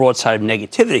hit with a broadside of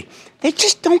negativity, they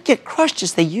just don't get crushed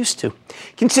as they used to.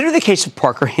 Consider the case of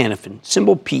Parker Hannifin,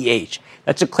 symbol PH.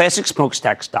 That's a classic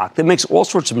smokestack stock that makes all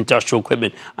sorts of industrial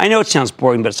equipment. I know it sounds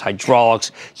boring, but it's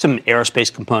hydraulics, some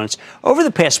aerospace components. Over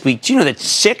the past week, do you know that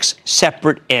 6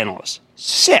 separate analysts,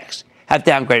 6, have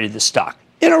downgraded the stock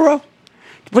in a row?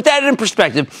 To put that in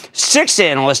perspective, 6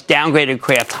 analysts downgraded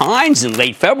Kraft Heinz in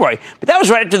late February, but that was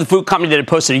right after the food company that had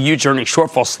posted a huge earnings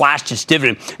shortfall slashed its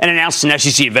dividend and announced an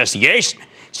SEC investigation.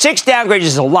 6 downgrades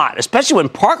is a lot, especially when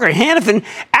Parker Hannifin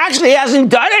actually hasn't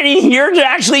done any here to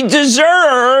actually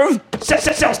deserve sell.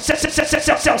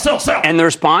 And the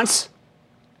response?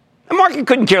 The market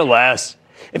couldn't care less.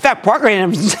 In fact, Parker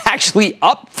Hannifin is actually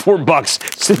up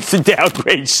 $4 since the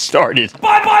downgrade started.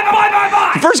 Buy.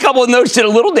 The first couple of notes did a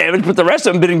little damage, but the rest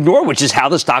of them have been ignored, which is how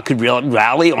the stock could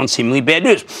rally on seemingly bad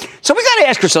news. So we got to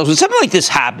ask ourselves, when something like this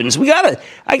happens,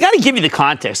 I got to give you the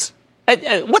context.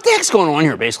 What the heck's going on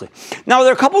here, basically? Now,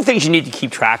 there are a couple of things you need to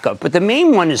keep track of, but the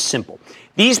main one is simple.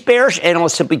 These bearish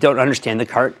analysts simply don't understand the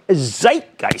current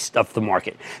zeitgeist of the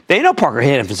market. They know Parker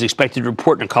Hannifin is expected to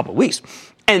report in a couple of weeks,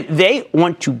 and they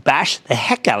want to bash the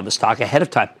heck out of the stock ahead of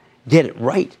time. Get it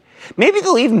right. Maybe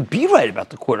they'll even be right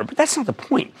about the quarter, but that's not the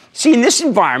point. See, in this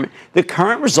environment, the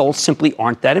current results simply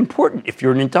aren't that important if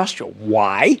you're an industrial.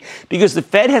 Why? Because the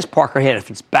Fed has Parker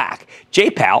Hannifin's back. Jay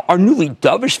Powell, our newly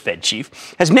dovish Fed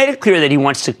chief, has made it clear that he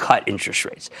wants to cut interest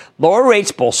rates. Lower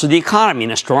rates bolster the economy,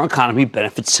 and a strong economy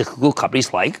benefits cyclical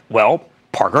companies like, well,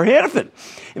 Parker Hannifin.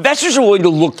 Investors are willing to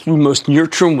look through most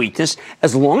near-term weakness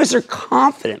as long as they're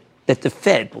confident that the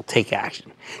Fed will take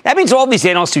action. That means all these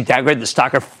analysts who downgrade the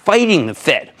stock are fighting the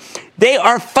Fed. They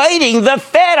are fighting the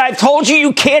Fed. I've told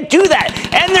you can't do that.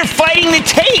 And they're fighting the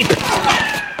tape.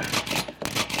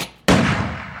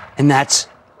 And that's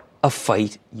a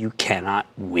fight you cannot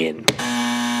win.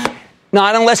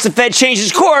 Not unless the Fed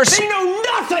changes course. They know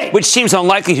nothing! Which seems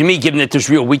unlikely to me, given that there's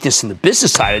real weakness in the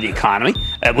business side of the economy.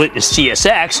 Witness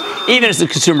CSX, even as the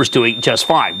consumer's doing just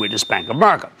fine. Witness Bank of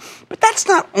America. But that's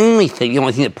not the only thing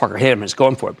that Parker Hannifin is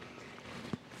going for.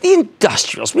 The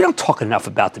industrials, we don't talk enough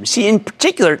about them. See, in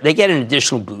particular, they get an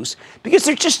additional boost because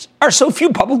there just are so few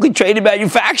publicly traded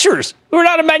manufacturers. We're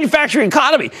not a manufacturing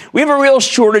economy. We have a real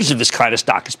shortage of this kind of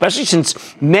stock, especially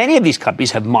since many of these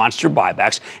companies have monster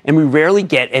buybacks, and we rarely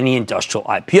get any industrial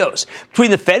IPOs.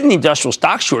 Between the Fed and the industrial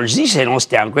stock shortage, these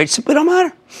analyst downgrades simply don't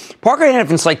matter. Parker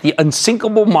Hannifin's like the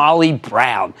unsinkable Molly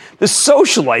Brown, the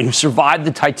socialite who survived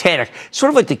the Titanic, sort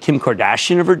of like the Kim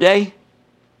Kardashian of her day.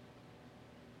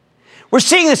 We're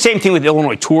seeing the same thing with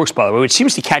Illinois Toolworks, by the way, which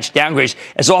seems to catch downgrades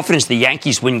as often as the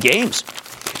Yankees win games.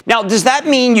 Now, does that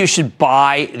mean you should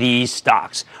buy these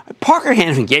stocks? Parker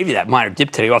Hannifin gave you that minor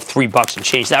dip today off $3 and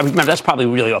change. That, remember, that's probably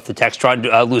really off the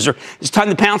Textron loser. It's time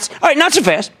to pounce. All right, not so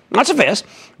fast. Not so fast.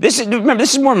 This is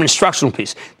more of an instructional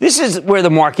piece. This is where the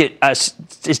market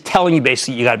is telling you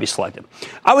basically you got to be selective.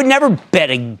 I would never bet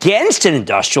against an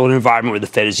industrial in an environment where the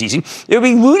Fed is easing. It would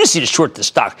be lunacy to short the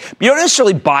stock. But you don't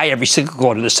necessarily buy every cyclical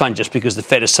under the sun just because the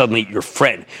Fed is suddenly your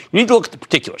friend. You need to look at the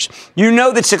particulars. You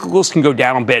know that cyclicals can go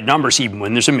down on bad numbers even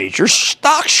when there's a major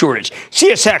stock shortage.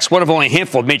 CSX, one of only a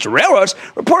handful of major railroads,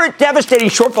 reported devastating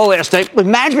shortfall last night with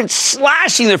management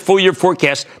slashing their full-year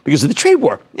forecast because of the trade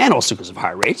war and also because of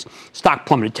higher rates. Stock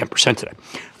plummeted 10% today.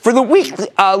 For the week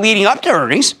leading up to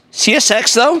earnings,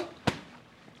 CSX, though,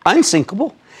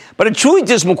 unsinkable. But a truly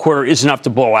dismal quarter is enough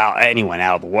to blow anyone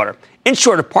out of the water. In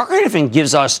short, if Parker Hannifin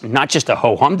gives us not just a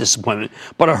ho-hum disappointment,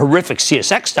 but a horrific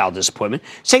CSX-style disappointment,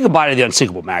 say goodbye to the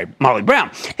unsinkable Molly Brown.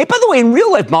 Hey, by the way, in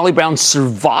real life, Molly Brown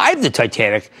survived the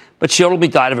Titanic, but she ultimately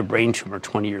died of a brain tumor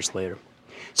 20 years later.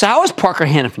 So how is Parker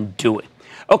Hannifin doing?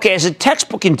 Okay, as a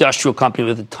textbook industrial company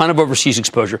with a ton of overseas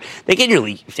exposure, they get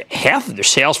nearly half of their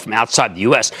sales from outside the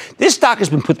U.S. This stock has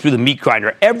been put through the meat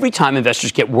grinder every time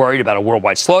investors get worried about a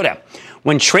worldwide slowdown.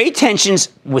 When trade tensions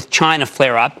with China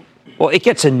flare up, Well, it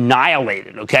gets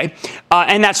annihilated, okay?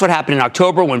 And that's what happened in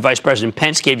October when Vice President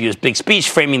Pence gave you his big speech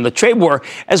framing the trade war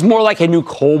as more like a new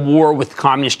Cold War with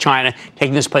communist China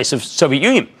taking the place of Soviet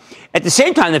Union. At the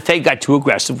same time, the Fed got too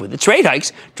aggressive with its rate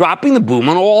hikes, dropping the boom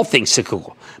on all things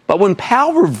cyclical. But when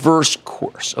Powell reversed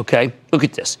course, okay, look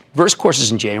at this. Reverse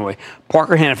courses in January.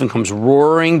 Parker Hannifin comes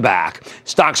roaring back.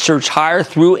 Stocks surged higher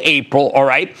through April, all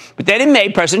right? But then in May,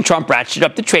 President Trump ratcheted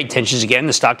up the trade tensions again.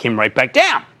 The stock came right back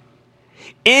down.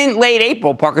 In late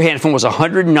April, Parker Hannifin was a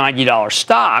 $190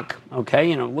 stock.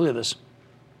 Okay, look at this.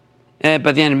 By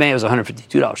the end of May, it was a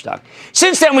 $152 stock.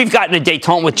 Since then, we've gotten a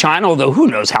détente with China, although who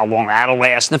knows how long that'll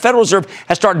last. And the Federal Reserve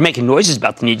has started making noises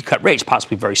about the need to cut rates,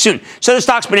 possibly very soon. So the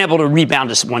stock's been able to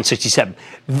rebound to 167.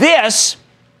 This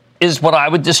is what I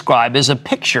would describe as a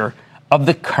picture of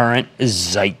the current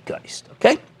zeitgeist.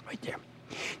 Okay? Right there.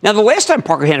 Now, the last time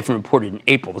Parker Hannifin reported in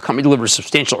April, the company delivered a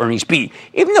substantial earnings beat,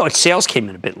 even though its sales came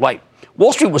in a bit light.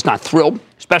 Wall Street was not thrilled,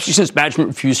 especially since management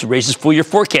refused to raise its full-year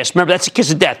forecast. Remember, that's a kiss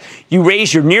of death. You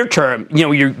raise your near-term,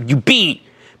 you beat,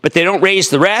 but they don't raise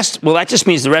the rest. Well, that just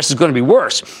means the rest is going to be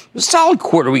worse. It was a solid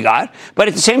quarter we got, but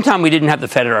at the same time, we didn't have the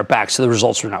Fed at our back, so the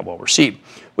results were not well received.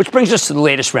 Which brings us to the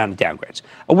latest round of downgrades.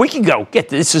 A week ago,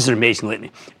 this is an amazing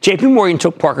litany. JP Morgan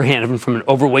took Parker Hannifin from an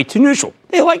overweight to neutral.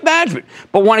 They like management,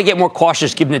 but want to get more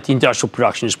cautious given that the industrial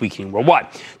production is weakening worldwide.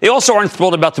 They also aren't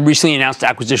thrilled about the recently announced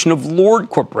acquisition of Lord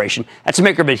Corporation. That's a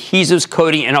maker of adhesives,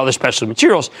 coating, and other specialty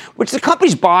materials, which the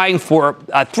company's buying for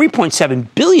 $3.7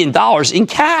 billion in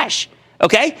cash.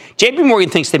 Okay? JP Morgan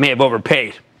thinks they may have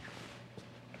overpaid.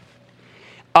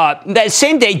 That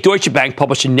same day, Deutsche Bank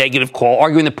published a negative call,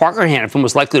 arguing that Parker Hannifin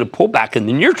was likely to pull back in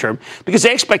the near term because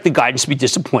they expect the guidance to be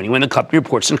disappointing when the company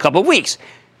reports in a couple of weeks.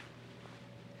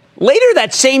 Later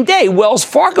that same day, Wells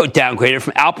Fargo downgraded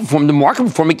from outperform to market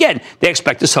perform again. They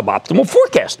expect a suboptimal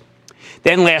forecast.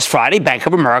 Then last Friday, Bank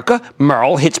of America,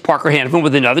 Merrill, hits Parker Hannifin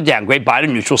with another downgrade by to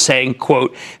neutral, saying,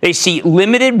 quote, they see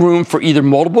limited room for either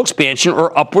multiple expansion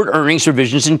or upward earnings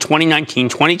revisions in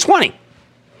 2019-2020.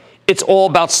 It's all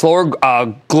about slower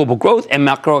global growth and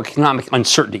macroeconomic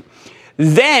uncertainty.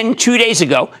 Then, 2 days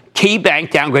ago, KeyBank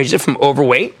downgraded it from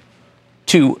overweight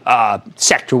to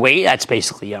sector weight. That's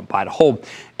basically buy to hold.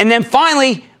 And then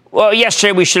finally,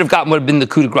 yesterday we should have gotten what would have been the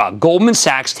coup de grace. Goldman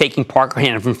Sachs taking Parker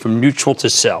Hannifin from neutral to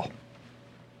sell.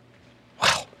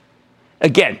 Wow.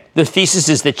 Again, the thesis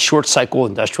is that short cycle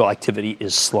industrial activity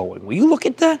is slowing. Will you look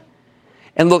at that?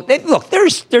 And look,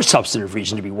 there's substantive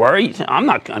reason to be worried. I'm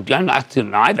not going to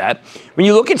deny that. When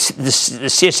you look at the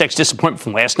CSX disappointment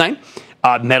from last night,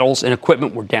 metals and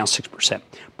equipment were down 6%.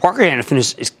 Parker Hannifin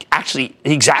is actually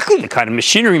exactly the kind of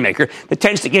machinery maker that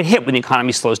tends to get hit when the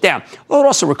economy slows down, although it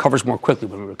also recovers more quickly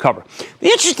when we recover. The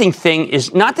interesting thing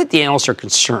is not that the analysts are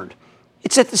concerned.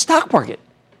 It's that the stock market,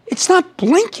 it's not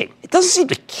blinking. It doesn't seem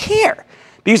to care.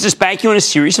 Because it's banking on a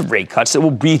series of rate cuts that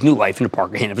will breathe new life into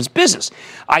Parker Hannifin's business.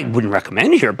 I wouldn't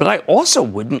recommend it here, but I also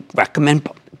wouldn't recommend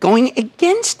going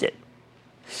against it.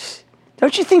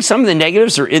 Don't you think some of the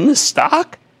negatives are in the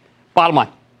stock? Bottom line,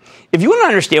 if you want to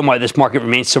understand why this market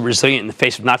remains so resilient in the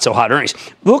face of not so hot earnings,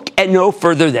 look at no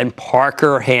further than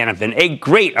Parker Hannifin, a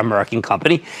great American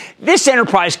company. This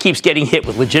enterprise keeps getting hit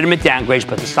with legitimate downgrades,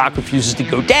 but the stock refuses to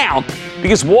go down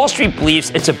because Wall Street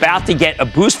believes it's about to get a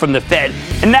boost from the Fed,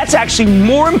 and that's actually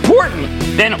more important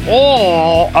than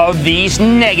all of these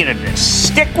negativeness.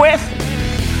 Stick with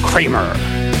Cramer.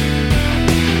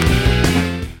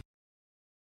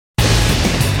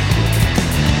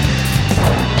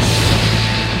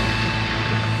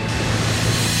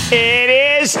 It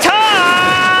is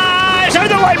time! So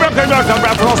the light round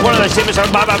one of the famous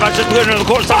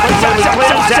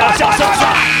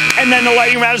and then the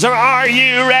lightning round is over. Are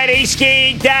you ready,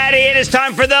 Ski Daddy? It is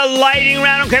time for the lightning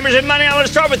round of Cramer's and Money. I want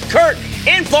to start with Kurt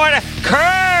in Florida.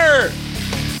 Kurt!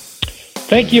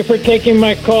 Thank you for taking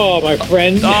my call, my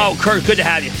friend. Oh, Kurt, good to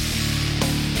have you.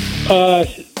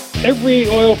 Every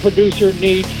oil producer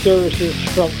needs services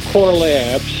from Core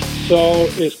Labs. So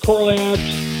is Core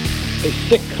Labs a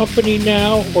sick company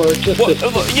now, or just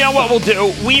you know what we'll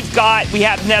do? We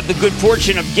happen to have the good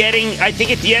fortune of getting, I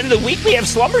think at the end of the week, we have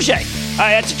Schlumberger.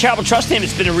 That's a charitable trust name.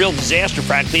 It's been a real disaster,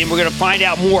 frankly, and we're going to find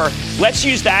out more. Let's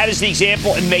use that as the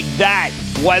example and make that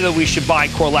whether we should buy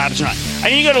Core Labs or not.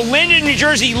 I need to go to Linda, New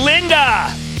Jersey.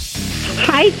 Linda!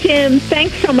 Hi, Jim.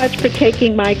 Thanks so much for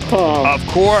taking my call. Of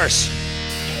course.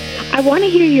 I want to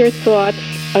hear your thoughts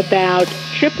about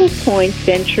Triple Point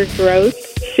Venture Growth,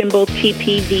 symbol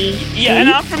TPV. Yeah, and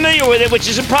I'm familiar with it, which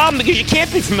is a problem because you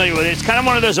can't be familiar with it. It's kind of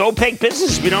one of those opaque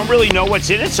businesses. We don't really know what's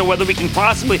in it, so whether we can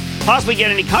possibly get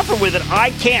any comfort with it,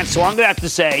 I can't. So I'm going to have to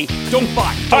say, don't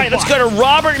buy. All right, let's go to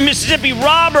Robert in Mississippi.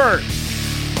 Robert!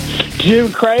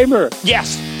 Jim Cramer.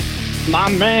 Yes. My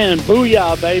man,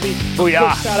 booyah, baby.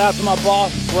 Booyah. Quick shout out to my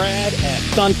boss, Brad, at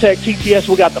Suntech TTS.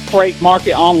 We got the freight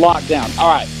market on lockdown. All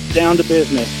right, down to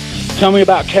business. Tell me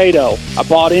about Cato. I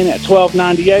bought in at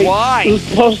 $12.98. Why? It was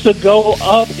supposed to go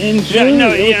up in June.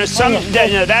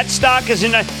 That stock is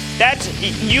in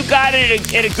you got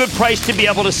it at a good price to be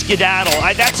able to skedaddle.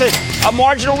 That's a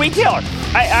marginal retailer.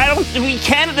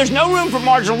 There's no room for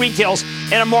marginal retails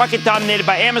in a market dominated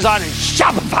by Amazon and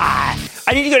Shopify.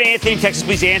 I need to go to Anthony in Texas,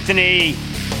 please. Anthony.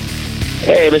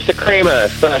 Hey, Mr. Cramer.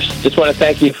 First, just want to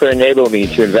thank you for enabling me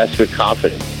to invest with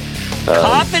confidence.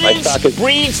 Confidence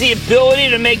breeds the ability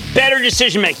to make better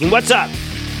decision-making. What's up?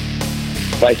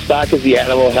 My stock is the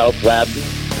Animal Health Lab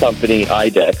company,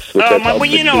 IDEX. Which I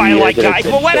like IDEX.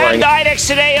 Well, what happened to IDEX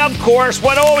today? Of course,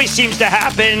 what always seems to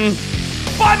happen.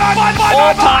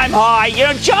 All-time high.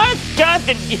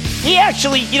 Jonathan, he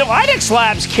actually, IDEX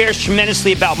Labs cares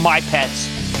tremendously about my pets.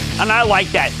 And I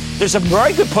like that. There's a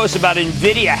very good post about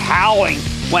NVIDIA howling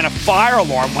when a fire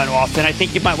alarm went off, and I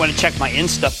think you might want to check my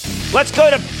Insta. Let's go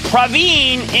to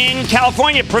Praveen in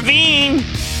California. Praveen.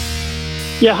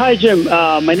 Yeah, hi, Jim.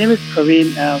 My name is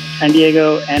Praveen, San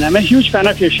Diego, and I'm a huge fan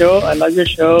of your show. I love your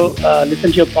show,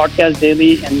 listen to your podcast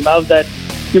daily, and love that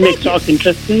you make stocks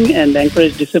interesting and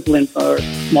encourage discipline for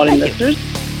small investors.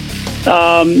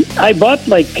 I bought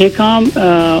Paycom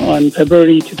on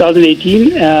February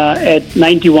 2018 at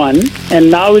 91,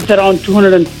 and now it's around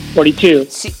 242.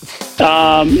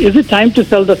 Is it time to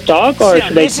sell the stock, or should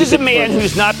I? This is a man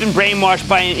who's not been brainwashed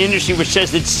by an industry which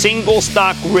says that single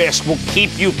stock risk will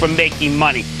keep you from making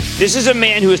money. This is a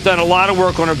man who has done a lot of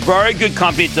work on a very good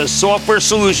company that does software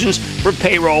solutions for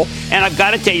payroll, and I've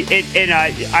got to tell you,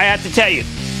 I have to tell you,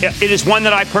 it is one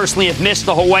that I personally have missed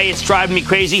the whole way. It's driving me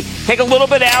crazy. Take a little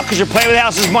bit out because you're playing with the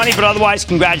house's money, but otherwise,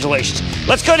 congratulations.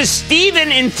 Let's go to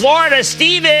Stephen in Florida.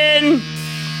 Stephen.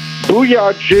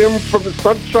 Booyah, Jim, from the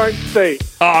Sunshine State.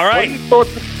 All right.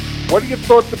 What are your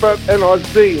thoughts about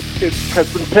NRZ? It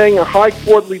has been paying a high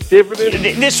quarterly dividend.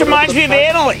 This reminds me of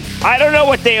Annaly. I don't know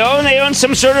what they own. They own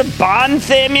some sort of bond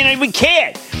thing. We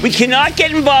can't. We cannot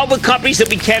get involved with companies that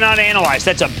we cannot analyze.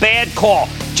 That's a bad call.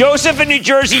 Joseph in New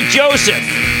Jersey. Joseph.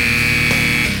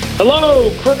 Hello,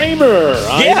 Cramer.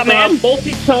 Yeah, man.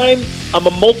 I'm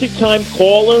a multi-time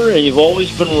caller, and you've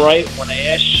always been right when I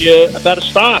ask you about a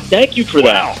stock. Thank you for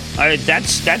that. Wow.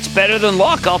 That's better than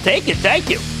luck. I'll take it. Thank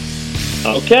you.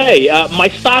 Okay. My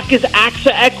stock is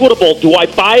AXA Equitable. Do I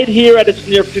buy it here at its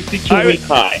near 52-week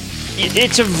high?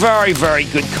 It's a very, very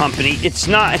good company. It's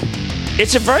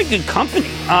a very good company.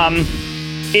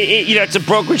 It's a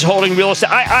brokerage holding real estate.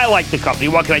 I like the company.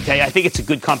 What can I tell you? I think it's a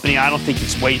good company. I don't think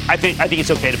it's I think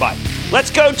it's okay to buy. Let's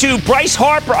go to Bryce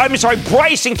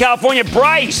in California.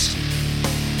 Bryce.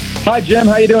 Hi, Jim.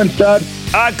 How you doing, stud?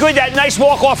 Good. That nice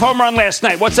walk-off home run last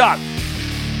night. What's up?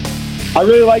 I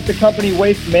really like the company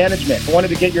Waste Management. I wanted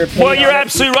to get your opinion. Well, you're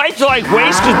absolutely right to like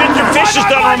Waste because Mr. Fish has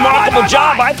done a remarkable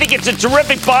job. I think it's a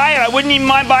terrific buy, and I wouldn't even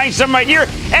mind buying some right here.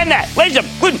 And that, ladies and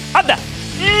gentlemen, of the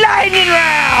Lightning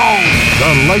Round.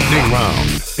 The Lightning Round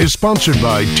is sponsored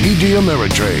by TD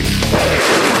Ameritrade.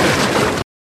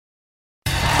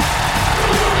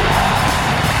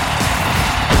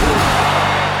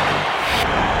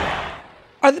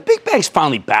 Are the big banks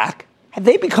finally back? Have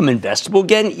they become investable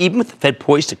again, even with the Fed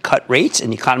poised to cut rates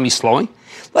and the economy slowing?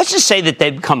 Let's just say that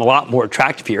they've become a lot more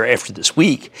attractive here after this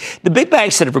week. The big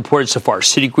banks that have reported so far,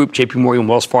 Citigroup, JP Morgan,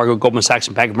 Wells Fargo, Goldman Sachs,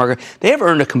 and Bank of America, they have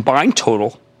earned a combined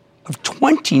total of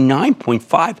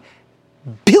 $29.5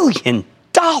 billion.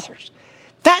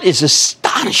 That is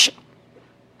astonishing.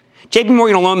 JP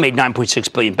Morgan alone made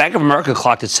 $9.6 billion. Bank of America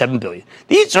clocked at $7 billion.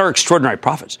 These are extraordinary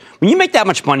profits. When you make that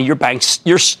much money,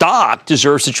 your stock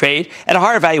deserves to trade at a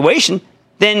higher valuation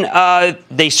than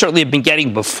they certainly have been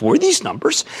getting before these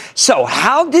numbers. So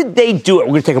how did they do it?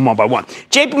 We're going to take them one by one.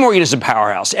 JP Morgan is a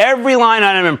powerhouse. Every line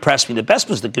item impressed me. The best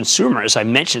was the consumer, as I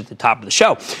mentioned at the top of the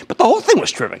show. But the whole thing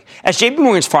was terrific. As JP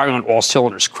Morgan's firing on all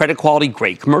cylinders, credit quality,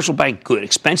 great. Commercial bank, good.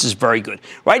 Expenses, very good.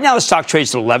 Right now, the stock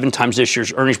trades at 11 times this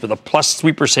year's earnings with a plus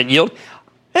 3% yield.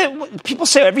 People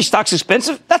say every stock's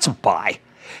expensive. That's a buy.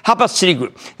 How about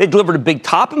Citigroup? They delivered a big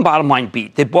top and bottom line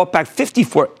beat. They bought back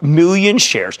 54 million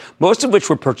shares, most of which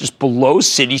were purchased below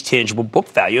Citi's tangible book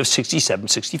value of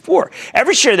 $67.64.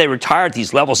 Every share they retire at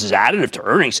these levels is additive to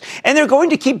earnings, and they're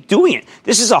going to keep doing it.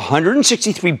 This is a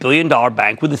 $163 billion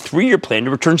bank with a 3-year plan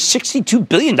to return $62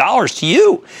 billion to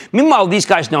you. Meanwhile, these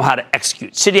guys know how to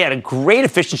execute. Citi had a great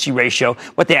efficiency ratio,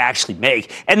 what they actually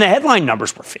make, and the headline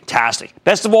numbers were fantastic.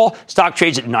 Best of all, stock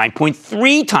trades at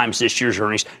 9.3 times this year's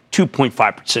earnings,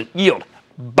 2.5% yield.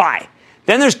 Buy.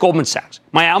 Then there's Goldman Sachs.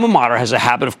 My alma mater has a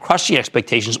habit of crushing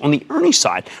expectations on the earnings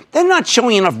side. They're not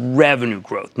showing enough revenue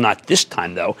growth. Not this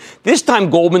time, though. This time,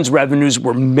 Goldman's revenues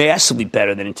were massively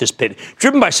better than anticipated,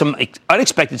 driven by some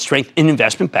unexpected strength in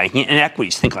investment banking and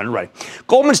equities. Think underwriting.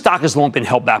 Goldman stock has long been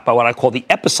held back by what I call the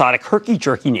episodic,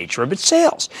 herky-jerky nature of its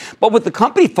sales. But with the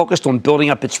company focused on building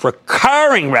up its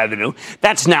recurring revenue,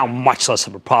 that's now much less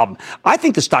of a problem. I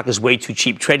think the stock is way too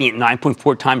cheap, trading at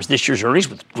 9.4 times this year's earnings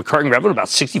with recurring revenue about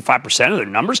 65% of their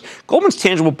numbers. Goldman's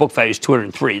tangible book value is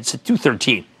 203. It's at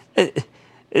 213.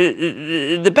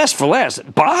 The best for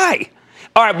last. Buy.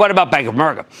 All right, what about Bank of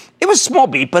America? It was a small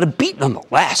beat, but a beat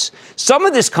nonetheless. Some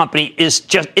of this company is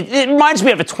just, it reminds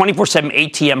me of a 24/7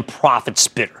 ATM profit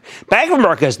spitter. Bank of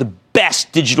America has the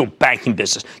best digital banking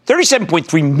business.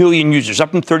 37.3 million users,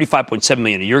 up from 35.7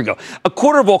 million a year ago. A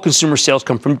quarter of all consumer sales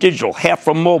come from digital, half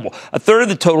from mobile. A third of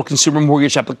the total consumer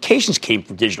mortgage applications came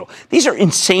from digital. These are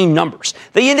insane numbers.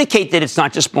 They indicate that it's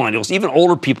not just millennials. Even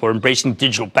older people are embracing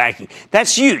digital banking.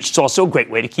 That's huge. It's also a great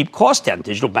way to keep costs down.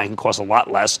 Digital banking costs a lot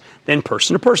less than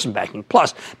person-to-person banking.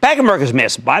 Plus, Bank of America's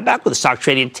massive buyback with the stock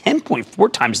trading at 10.4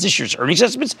 times this year's earnings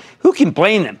estimates. Who can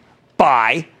blame them?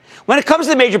 Buy. When it comes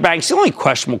to the major banks, the only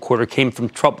questionable quarter came from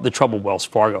the troubled Wells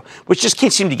Fargo, which just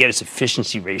can't seem to get its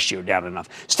efficiency ratio down enough.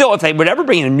 Still, if they would ever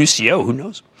bring in a new CEO, who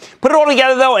knows? Put it all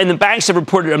together, though, and the banks have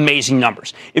reported amazing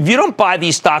numbers. If you don't buy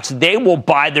these stocks, they will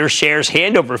buy their shares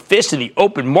hand over fist in the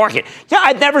open market. Yeah,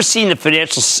 I've never seen the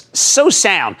financials so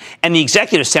sound and the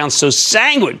executives sound so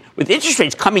sanguine with interest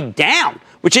rates coming down,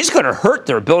 which is going to hurt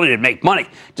their ability to make money.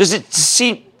 It doesn't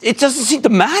seem to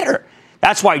matter.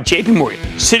 That's why JP Morgan,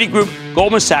 Citigroup,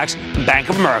 Goldman Sachs, and Bank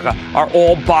of America are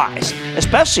all buys,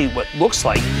 especially what looks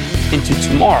like into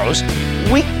tomorrow's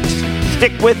weakness.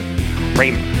 Stick with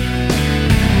Cramer.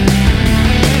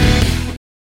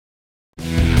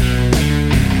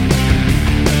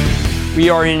 We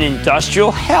are in industrial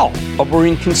hell, but we're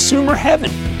in consumer heaven.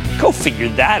 Go figure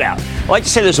that out. I like to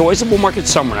say there's always a bull market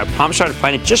somewhere, and I promise I'll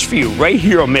find it just for you right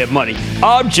here on Mad Money.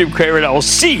 I'm Jim Cramer, and I will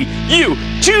see you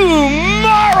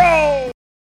tomorrow.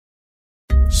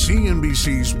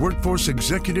 CNBC's Workforce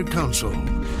Executive Council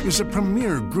is a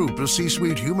premier group of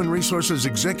C-suite human resources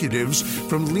executives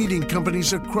from leading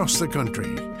companies across the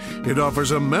country. It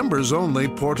offers a members-only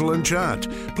portal and chat,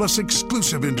 plus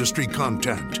exclusive industry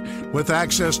content, with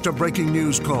access to breaking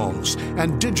news calls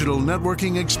and digital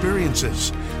networking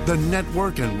experiences. The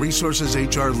network and resources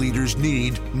HR leaders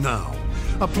need now.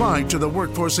 Apply to the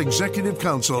Workforce Executive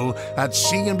Council at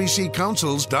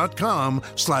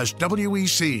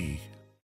cnbccouncils.com/WEC.